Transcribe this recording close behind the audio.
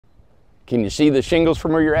Can you see the shingles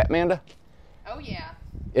from where you're at, Amanda? Oh, yeah.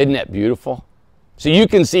 Isn't that beautiful? So you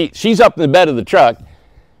can see, she's up in the bed of the truck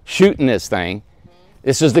shooting this thing.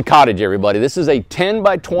 This is the cottage, everybody. This is a 10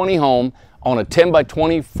 by 20 home on a 10 by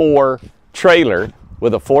 24 trailer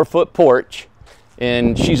with a 4-foot porch.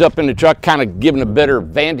 And she's up in the truck kind of giving a better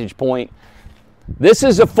vantage point. This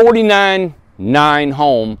is a 49.9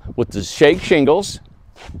 home with the shake shingles.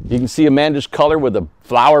 You can see Amanda's color with the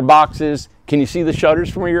flower boxes. Can you see the shutters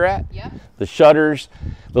from where you're at? Yeah. The shutters,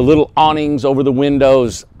 the little awnings over the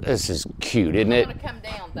windows. This is cute, isn't it? I'm gonna come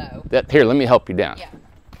down though. Here, let me help you down. Yeah.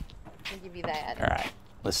 I'll give you that. All right.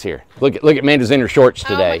 Let's hear. Look at Amanda's in her shorts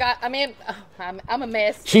today. Oh my God! I mean, I'm a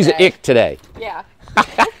mess. She's an ick today. Yeah.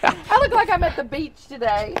 I look like I'm at the beach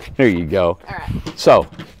today. There you go. All right. So,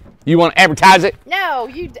 you want to advertise it? No,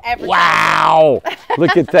 you advertise. Wow!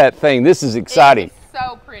 Look at that thing. This is exciting. It's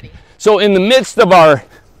so pretty. So, in the midst of our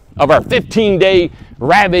 15-day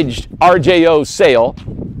ravaged RJO sale,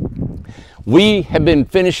 we have been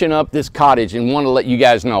finishing up this cottage and want to let you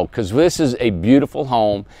guys know because this is a beautiful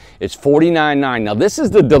home. It's $49.9. Now this is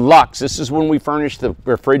the deluxe. This is when we furnish the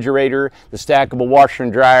refrigerator, the stackable washer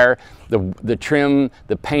and dryer, the trim,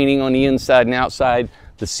 the painting on the inside and outside,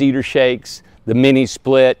 the cedar shakes, the mini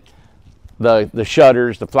split, the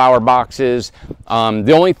shutters, the flower boxes.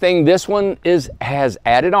 The only thing this one has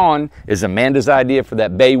added on is Amanda's idea for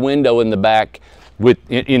that bay window in the back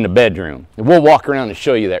in the bedroom. And we'll walk around and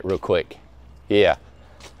show you that real quick. Yeah.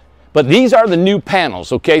 But these are the new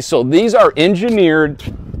panels, okay? So these are engineered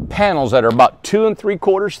panels that are about 2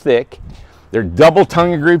 3/4 thick. They're double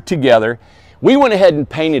tongue grouped together. We went ahead and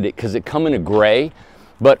painted it because it come in a gray.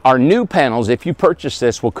 But our new panels, if you purchase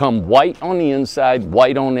this, will come white on the inside,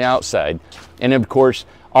 white on the outside. And of course,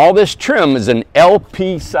 all this trim is an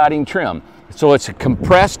LP siding trim. So it's a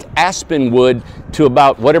compressed aspen wood to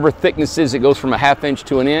about whatever thickness is. It goes from a 1/2 inch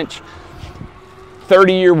to 1 inch.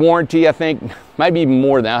 30-year warranty, I think, might be even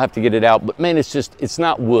more than that. I'll have to get it out. But man, it's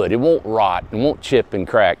not wood. It won't rot. It won't chip and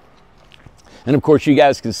crack. And of course, you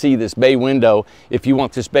guys can see this bay window. If you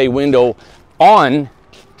want this bay window on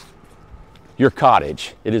your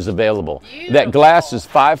cottage, it is available. Beautiful. That glass is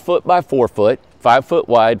 5 foot by 4 foot, 5 foot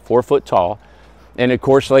wide, 4 foot tall. And of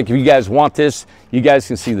course, like if you guys want this, you guys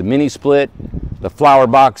can see the mini split, the flower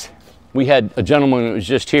box. We had a gentleman that was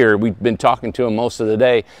just here. We've been talking to him most of the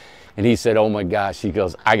day. And he said, oh my gosh, he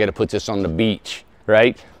goes, I got to put this on the beach,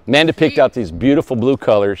 right? Amanda picked out these beautiful blue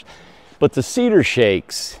colors. But the cedar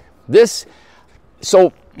shakes,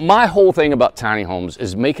 so my whole thing about tiny homes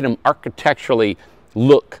is making them architecturally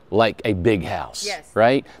look like a big house, yes,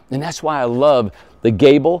 right? And that's why I love the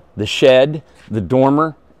gable, the shed, the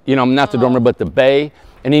dormer, you know, not the dormer, but the bay.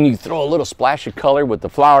 And then you throw a little splash of color with the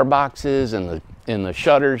flower boxes and the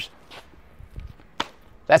shutters.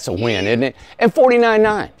 That's a win, isn't it? And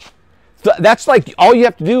 $49.9. That's like all you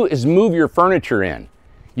have to do is move your furniture in.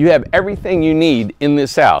 You have everything you need in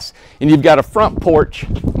this house. And you've got a front porch.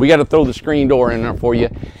 We got to throw the screen door in there for you.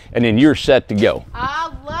 And then you're set to go.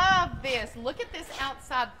 I love this. Look at this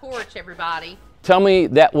outside porch, everybody. Tell me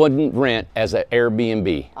that wouldn't rent as an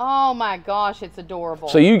Airbnb. Oh my gosh, it's adorable.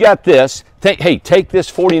 So you got this. Take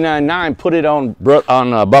this $49.9, put it on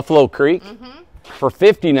Buffalo Creek. For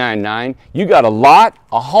 $59.9. You got a lot,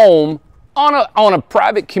 a home, on a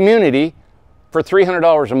private community for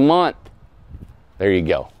 $300 a month. There you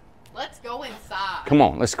go. Let's go inside. Come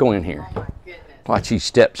on, let's go in here. Oh my goodness. Watch these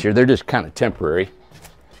steps here. They're just kind of temporary.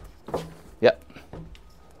 Yep.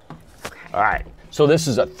 Okay. All right. So this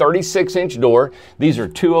is a 36-inch door. These are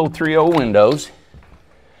 2030 windows.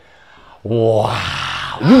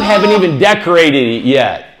 Wow. You haven't even decorated it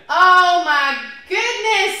yet. Oh my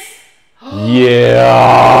goodness.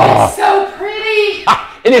 Yeah. It's so pretty.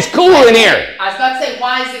 And it's cool in here. I was about to say,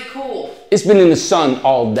 why is it cool? It's been in the sun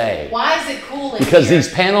all day. Why is it cool in because here?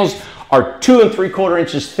 These panels are 2 3/4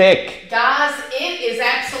 inches thick. Guys, it is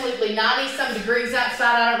absolutely 90-some degrees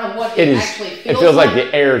outside. I don't know what it actually feels like. It feels like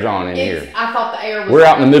the air's on in here. I thought the air was We're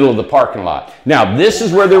out in the middle of the parking lot. Now, this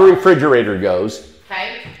is where the refrigerator goes.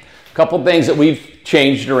 Okay. A couple things that we've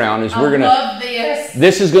changed around is we're going to... I love this.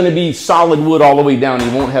 This is going to be solid wood all the way down.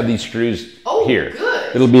 You won't have these screws here.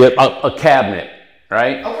 Good. It'll be a cabinet,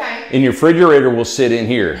 right? Okay. And your refrigerator will sit in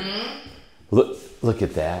here. Look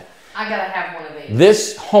at that. I got to have one of these.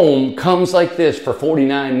 This home comes like this for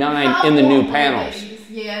 $49.9 in the new panels.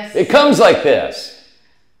 Yes. It comes like this.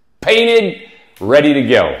 Painted, ready to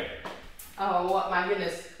go. Oh, my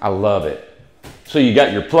goodness. I love it. So you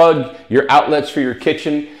got your plug, your outlets for your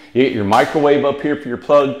kitchen. You get your microwave up here for your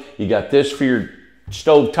plug. You got this for your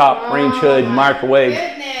stovetop, range hood, microwave.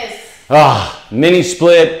 Goodness. Mini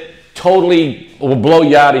split. Totally will blow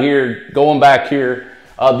you out of here. Going back here.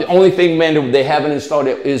 The only thing, Amanda, they haven't installed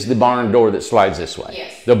it is the barn door that slides this way.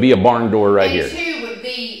 Yes. There'll be a barn door right here. And two,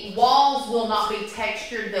 the walls will not be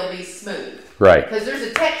textured, they'll be smooth. Right. Because there's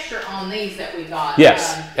a texture on these that we got.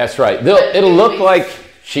 Yes, that's right. It'll look like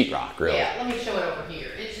sheetrock, really. Yeah, let me show it over here.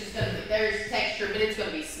 It's just going to be, there's texture, but it's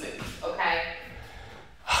going to be smooth, okay?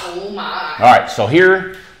 Oh my. All right, so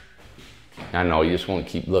here, I know you just want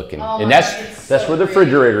to keep looking. Oh And that's where the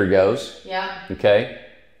refrigerator goes. Yeah. Okay.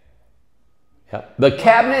 Yep. The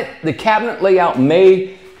cabinet layout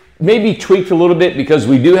may be tweaked a little bit because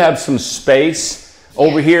we do have some space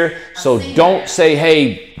over here. So don't say,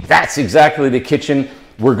 hey, that's exactly the kitchen.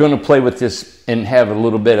 We're going to play with this and have a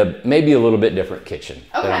little bit of, maybe a little bit different kitchen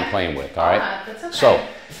that I'm playing with. All right. That's okay. So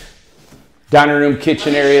dining room,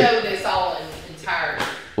 kitchen area. Show this all in entirety.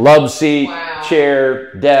 Love seat,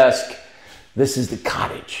 chair, desk. This is the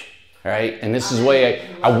cottage. All right. And this is the way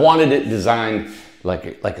I wanted it designed like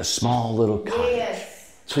a small little cottage.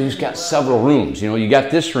 Yes. So you've got several rooms. You know, you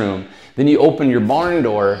got this room, then you open your barn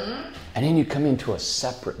door, and then you come into a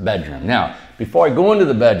separate bedroom. Now, before I go into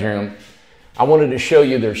the bedroom, I wanted to show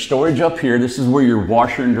you there's storage up here. This is where your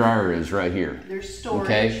washer and dryer is right here. There's storage.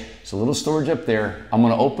 Okay, it's a little storage up there. I'm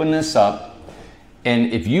gonna open this up,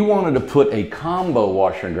 and if you wanted to put a combo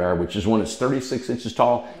washer and dryer, which is one that's 36 inches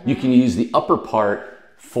tall, you can use the upper part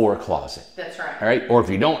for a closet. That's right. All right, or if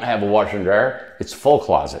you don't have a washer and dryer, it's full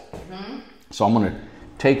closet. So I'm gonna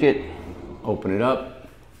take it, open it up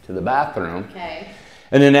to the bathroom. Okay.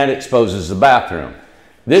 And then that exposes the bathroom.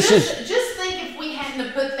 Just think if we hadn't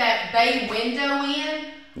have put that bay window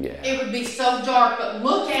in, it would be so dark, but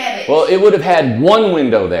look at it. Well, it would have had one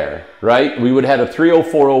window there, right? We would have had a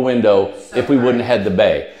 3040 window if we wouldn't have had the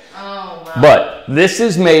bay. Oh, wow. But this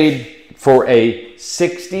is made for a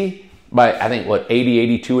 60 by, I think, what, 80,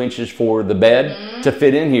 82 inches for the bed to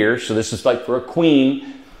fit in here. So this is like for a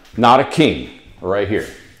queen, not a king, right here.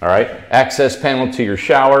 All right, access panel to your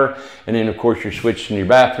shower, and then of course your switch in your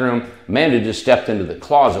bathroom. Amanda just stepped into the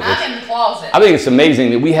closet. I'm in the closet. I think it's amazing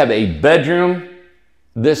that we have a bedroom,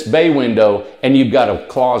 this bay window, and you've got a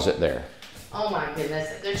closet there. Oh my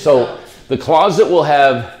goodness. So the closet will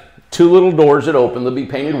have two little doors that open. They'll be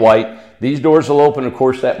painted white. These doors will open, of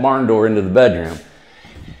course, that barn door into the bedroom.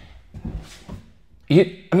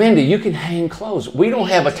 Amanda, you can hang clothes. We don't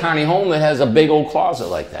have a tiny home that has a big old closet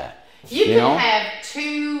like that. You can have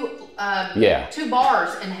two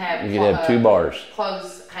bars and have you can have two bars,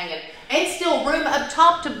 clothes hanging, and still room up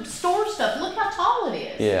top to store stuff. Look how tall it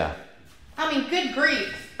is. Yeah. I mean, good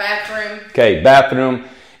grief. Bathroom. Okay, bathroom.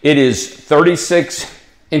 It is 36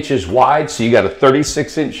 inches wide, so you got a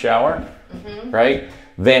 36-inch shower, right?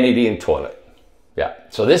 Vanity and toilet. Yeah.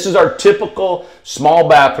 So this is our typical small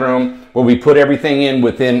bathroom where we put everything in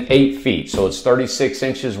within 8 feet. So it's 36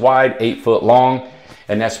 inches wide, 8 foot long.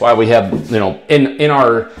 And that's why we have, you know, in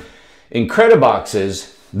our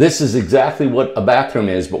Incrediboxes, this is exactly what a bathroom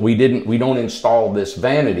is, but we don't install this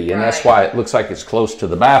vanity, and that's why it looks like it's close to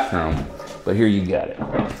the bathroom. But here you got it.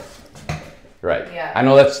 Right. Yeah. I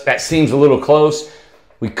know that seems a little close.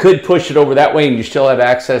 We could push it over that way and you still have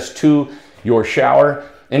access to your shower.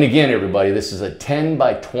 And again, everybody, this is a 10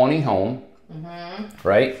 by 20 home,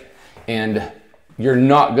 right? And you're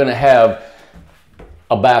not going to have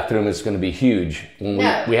a bathroom that's going to be huge when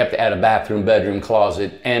we have to add a bathroom, bedroom,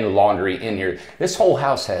 closet, and a laundry in here. This whole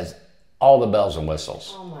house has all the bells and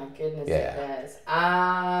whistles. Oh my goodness, it does.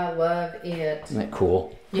 I love it. Isn't that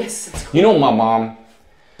cool? Yes, it's cool. You know my mom,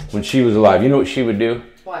 when she was alive, you know what she would do?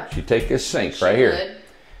 What? She'd take this sink right here,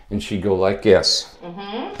 and she'd go like this.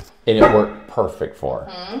 And it worked perfect for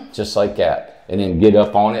her, just like that. And then get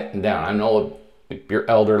up on it and down. I know if you're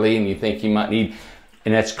elderly and you think you might need,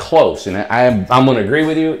 and that's close. And I'm going to agree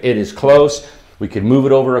with you. It is close. We could move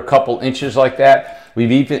it over a couple inches like that.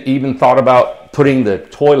 We've even thought about putting the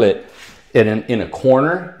toilet in a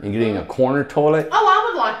corner and getting a corner toilet. Oh,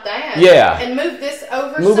 I would like that. Yeah. And move this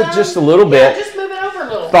over Move some. it just a little bit. Yeah, just move it over a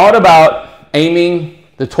little. Thought about aiming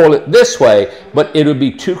the toilet this way, but it would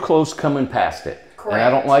be too close coming past it. Correct. And I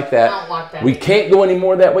don't like that. I don't like that We can't go any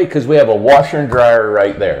more that way because we have a washer and dryer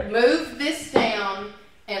right there. Move this down,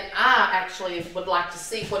 and I actually would like to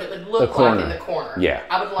see what it would look like in the corner. Yeah.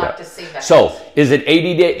 I would like to see that. So, is it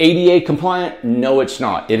ADA compliant? No, it's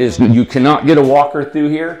not. It is. You cannot get a walker through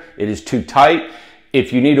here. It is too tight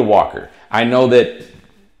if you need a walker. I know that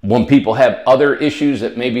when people have other issues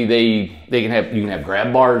that maybe you can have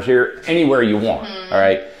grab bars here, anywhere you want, all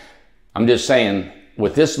right? I'm just saying,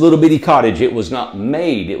 with this little bitty cottage, it was not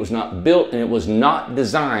made, it was not built, and it was not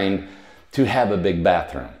designed to have a big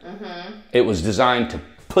bathroom. It was designed to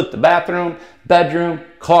put the bathroom, bedroom,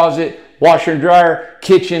 closet, washer and dryer,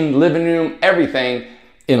 kitchen, living room, everything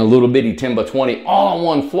in a little bitty 10 by 20 all on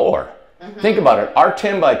one floor. Think about it. Our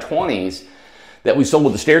 10 by 20s that we sold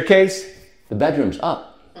with the staircase, the bedroom's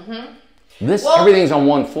up. Everything's on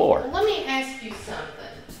one floor. Let me ask you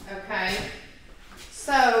something, okay?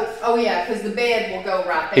 So, oh yeah, because the bed will go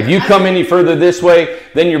right there. If you come any further this way,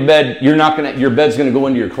 then your bed's gonna go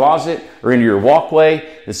into your closet or into your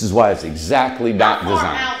walkway. This is why it's exactly not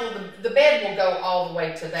designed. How far out will the bed will go all the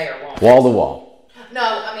way to there, won't it? Wall to wall. No,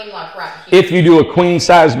 I mean like right here. If you do a queen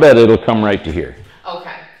size bed, it'll come right to here.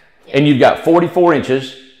 Okay. Yeah. And you've got 44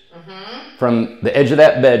 inches from the edge of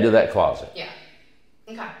that bed to that closet. Yeah.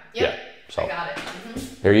 Okay. Yep. Yeah. So I got it.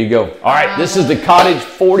 there you go. All right, this is the Cottage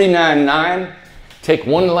 49.9. Take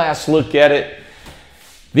one last look at it.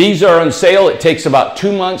 These are on sale. It takes about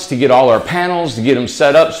 2 months to get all our panels, to get them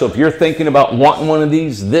set up. So if you're thinking about wanting one of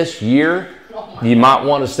these this year, you might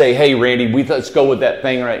want to say, hey, Randy, let's go with that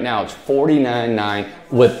thing right now. It's $49.9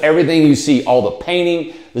 with everything you see, all the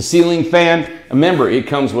painting, the ceiling fan. Remember, it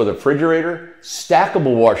comes with a refrigerator,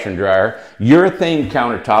 stackable washer and dryer, urethane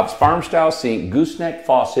countertops, farm style sink, gooseneck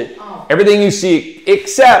faucet, everything you see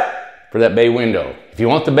except for that bay window. If you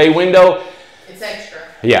want the bay window, it's extra.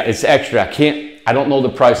 Yeah, it's extra. I don't know the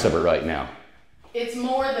price of it right now. It's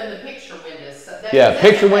more than the picture windows. So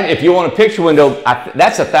picture window. If you want a picture window,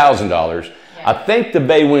 that's $1,000. Yeah. I think the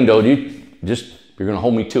bay window, you're going to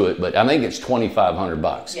hold me to it, but I think it's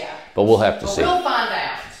 $2,500. Yeah. But we'll have to see. We'll find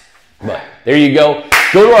out. But there you go.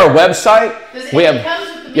 Go to our website. Comes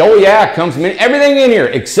with the oh yeah, it comes everything in here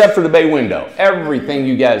except for the bay window. Everything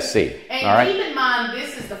you guys see. And all right? keep in mind,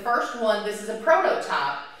 this is the first one. This is a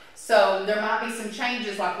prototype. So there might be some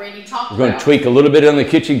changes like Randy talked about. We're going to tweak a little bit on the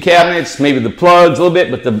kitchen cabinets, maybe the plugs a little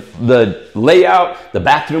bit, but the layout, the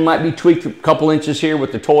bathroom might be tweaked a couple inches here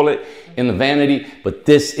with the toilet and the vanity, but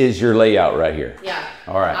this is your layout right here. Yeah.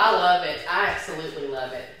 All right. I love it. I absolutely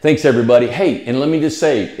love it. Thanks, everybody. Hey, and let me just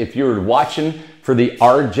say, if you're watching for the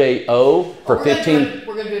RJO for 15...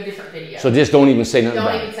 We're going to do a different video. So just don't even say nothing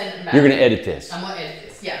about it. Don't even say nothing about it. You're going to edit this. I'm going to edit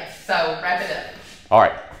this, yeah. So wrap it up. All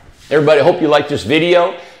right. Everybody, I hope you liked this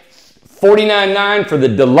video. $49.9 for the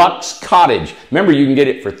deluxe cottage. Remember, you can get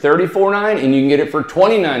it for $34.9 and you can get it for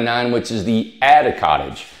 $29.9, which is the add a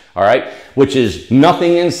cottage. All right, which is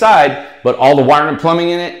nothing inside, but all the wiring and plumbing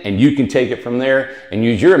in it, and you can take it from there and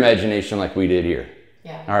use your imagination like we did here.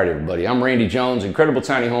 Yeah. All right, everybody. I'm Randy Jones, Incredible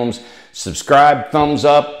Tiny Homes. Subscribe, thumbs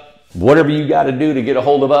up, whatever you got to do to get a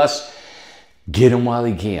hold of us. Get them while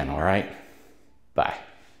you can. All right. Bye.